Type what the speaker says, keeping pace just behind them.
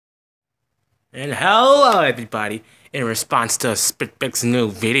And hello everybody! In response to Spitbig's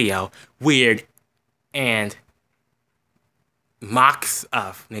new video, weird and mocks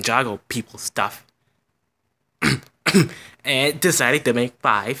of Ninjago people stuff, and decided to make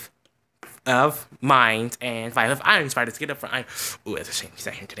 5 of mines and 5 of iron spiders. Get up for iron. Ooh, that's a shame he's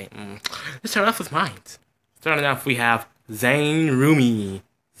not here today. Let's start off with mines. Starting off, we have Zane Rumi.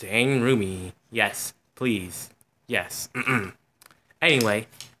 Zane Rumi. Yes, please. Yes. Anyway,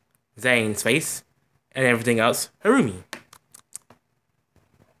 Zane's face and everything else, Harumi.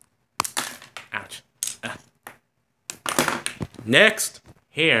 Ouch. Next,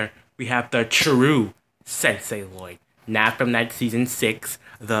 here we have the true Sensei Lloyd. Not from that season 6,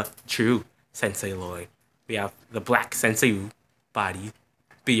 the true Sensei Lloyd. We have the black Sensei body,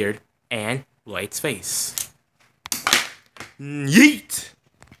 beard, and Lloyd's face. Yeet!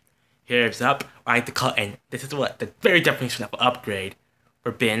 Here's up, I like to call it, and this is what the very definition of an upgrade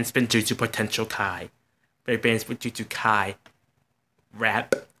for Bin Spinjutsu Potential Kai. For Bin Spinjutsu Kai,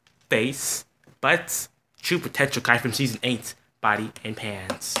 wrap, face, butts, true potential Kai from season 8, body and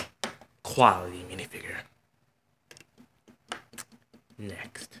pants. Quality minifigure.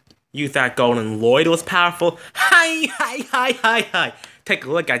 Next. You thought Golden Lloyd was powerful? Hi. Take a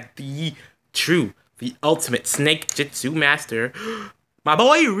look at the ultimate snake jutsu master, my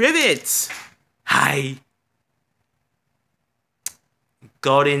boy Rivets. Hi.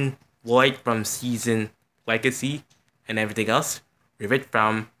 Golden Lloyd from season Legacy and everything else. Rivet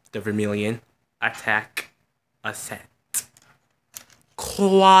from the Vermilion Attack Ascent.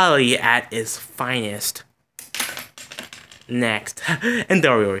 Quality at its finest. Next, and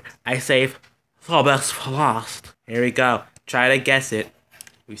don't worry, I save the best for last. Here we go. Try to guess it.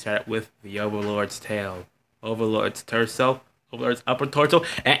 We start with the Overlord's tail, Overlord's torso, Overlord's upper torso,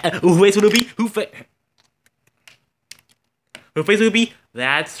 and who face would it be? Who face would it be?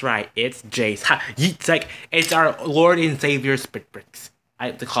 That's right, it's Jace. Ha! It's like, it's our Lord and Savior Spit Bricks. I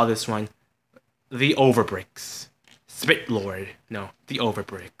have to call this one the Overbricks. Spit Lord. No, the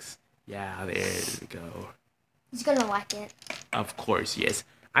Overbricks. Yeah, there we go. He's gonna like it. Of course, yes.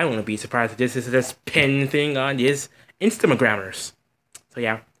 I wouldn't be surprised if this is this pin thing on his Instagrammers. So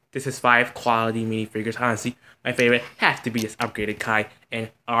yeah, this is 5 quality minifigures. Honestly, my favorite has to be this upgraded Kai and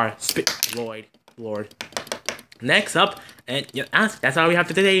our Spit Lord. Next up, and yeah, that's all we have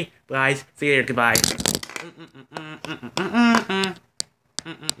for today, guys. See you later. Goodbye.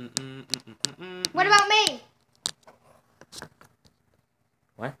 What about me?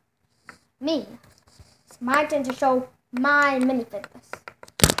 What? Me. It's my turn to show my minifigures.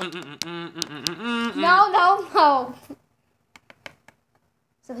 No.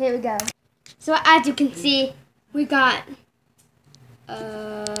 So here we go. So as you can see, we got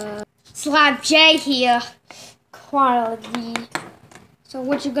Slab J here. Quality. So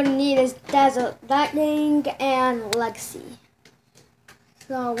what you're gonna need is Desert Lightning and Legacy.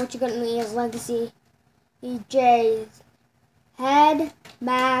 So what you're gonna need is Legacy, J's head,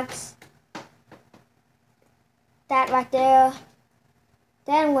 max, that right there.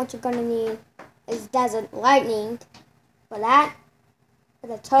 Then what you're gonna need is Desert Lightning for that, for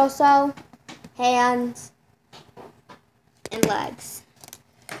the torso, hands, and legs.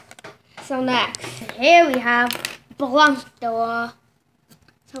 So next, here we have Blunktor.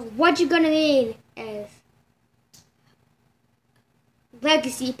 So what you're gonna need is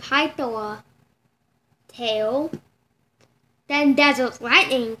Legacy Pythor tail, then Desert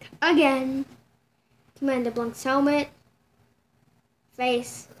Lightning again, Commander Blunk's helmet,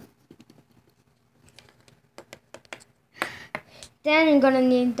 face. Then you're gonna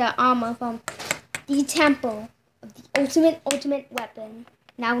need the armor from the Temple of the Ultimate Weapon.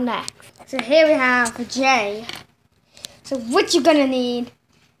 Now next. So here we have J. So what you're gonna need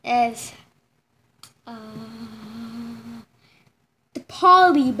is the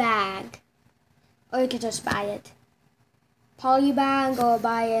poly bag. Or you can just buy it. Poly bag or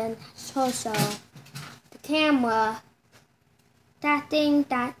buy it torso. The camera. That thing,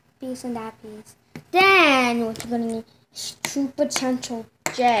 that piece, and that piece. Then what you're gonna need is True Potential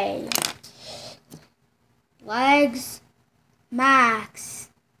J. Legs, max,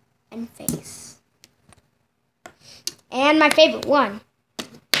 and face. And my favorite one.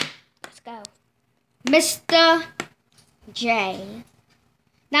 Let's go. Mr. J.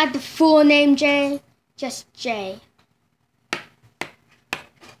 Not the full name J, just J.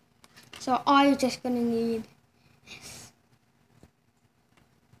 So all you're just gonna need is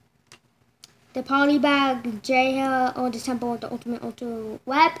the poly bag, J hair, or the Temple of the Ultimate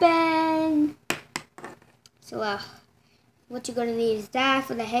Weapon. So what you're gonna need is that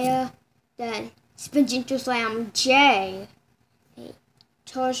for the hair, then Spinjutsu Slam J, a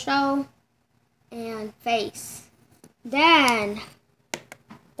torso, and face. Then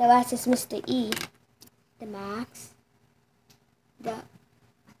the last is Mr. E, the max, the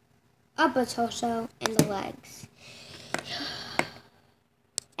upper torso, and the legs.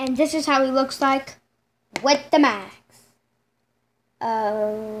 And this is how he looks like with the max.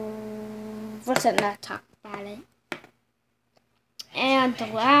 What's up? Not talk about it. And the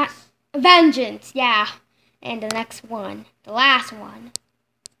last vengeance, yeah. And the next one, the last one.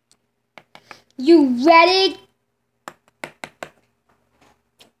 You ready?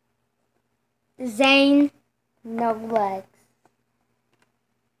 Zane, no legs.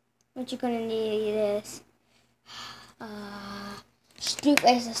 What you're gonna need is Street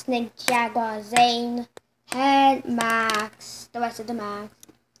Racer, Snake, Jaguar, Zane, head, max, the rest of the max.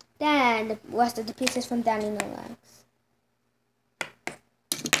 Then the rest of the pieces from Danny No Legs.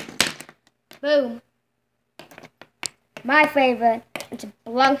 Boom. My favorite, it's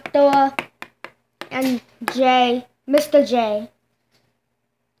Blankthor and J, Mr. J.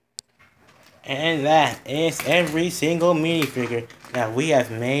 And that is every single minifigure that we have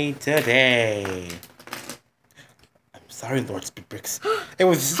made today. I'm sorry, Lord Speedbricks. It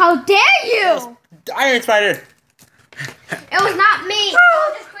was. How dare you! Iron Spider! It was not me.